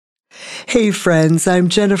Hey friends, I'm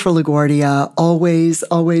Jennifer LaGuardia,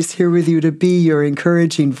 always here with you to be your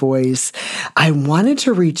encouraging voice. I wanted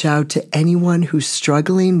to reach out to anyone who's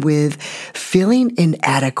struggling with feeling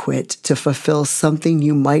inadequate to fulfill something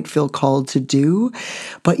you might feel called to do,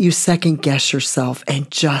 but you second guess yourself and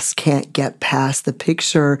just can't get past the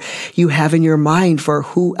picture you have in your mind for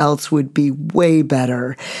who else would be way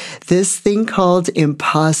better. This thing called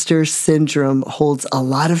Imposter Syndrome holds a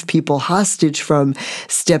lot of people hostage from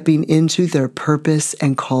stepping into their purpose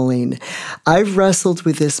and calling. I've wrestled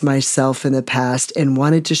with this myself in the past and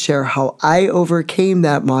wanted to share how I overcame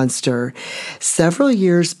that monster. Several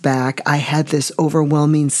years back, I had this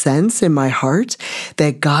overwhelming sense in my heart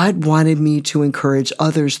that God wanted me to encourage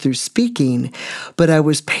others through speaking, but I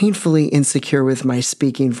was painfully insecure with my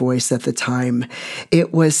speaking voice at the time.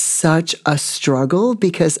 It was such a struggle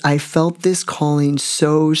because I felt this calling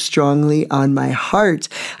so strongly on my heart.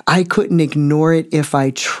 I couldn't ignore it if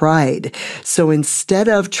I tried. So instead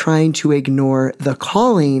of trying to ignore the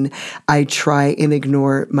calling, I try and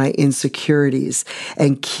ignore my insecurities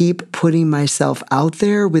and keep putting myself out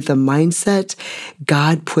there with the mindset,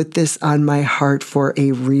 God put this on my heart for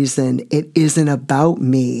a reason. It isn't about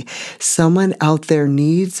me. Someone out there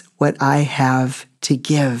needs what I have to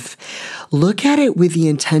give. Look at it with the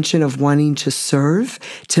intention of wanting to serve,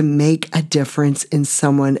 to make a difference in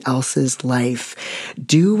someone else's life.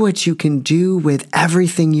 Do what you can do with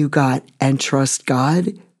everything you got and trust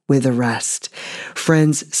God with the rest.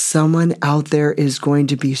 Friends, someone out there is going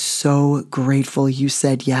to be so grateful you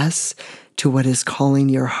said yes to what is calling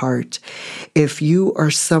your heart. If you or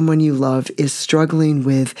someone you love is struggling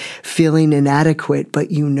with feeling inadequate, but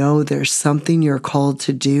you know there's something you're called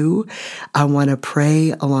to do, I want to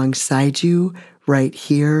pray alongside you right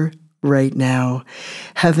here, right now.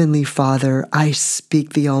 Heavenly Father, I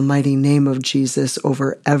speak the almighty name of Jesus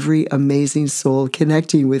over every amazing soul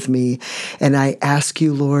connecting with me, and I ask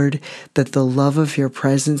you, Lord, that the love of your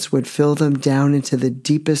presence would fill them down into the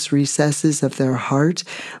deepest recesses of their heart,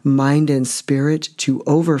 mind, and spirit to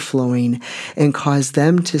overflowing, and cause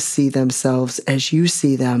them to see themselves as you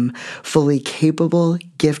see them, fully capable,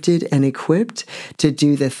 gifted, and equipped to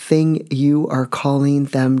do the thing you are calling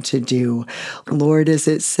them to do. Lord, as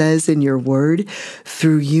it says in your word,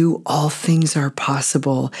 through you all things are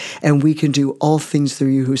possible, and we can do all things through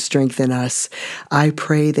you who strengthen us. I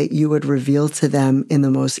pray that you would reveal to them in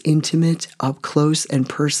the most intimate, up close, and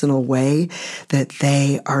personal way that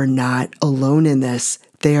they are not alone in this.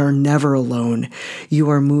 They are never alone. You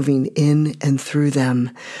are moving in and through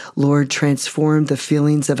them. Lord, transform the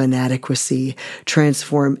feelings of inadequacy.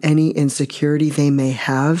 Transform any insecurity they may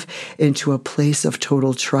have into a place of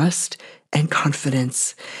total trust and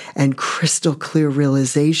confidence and crystal clear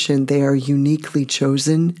realization they are uniquely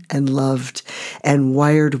chosen and loved and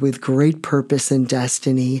wired with great purpose and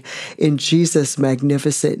destiny. In Jesus'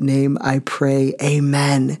 magnificent name, I pray,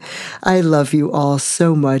 amen. I love you all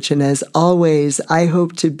so much. And as always, I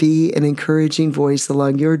hope to be an encouraging voice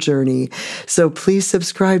along your journey. So please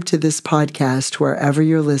subscribe to this podcast wherever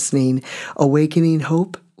you're listening. Awakening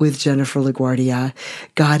Hope with Jennifer LaGuardia.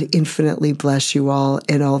 God infinitely bless you all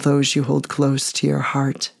and all those you hold close to your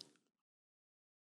heart.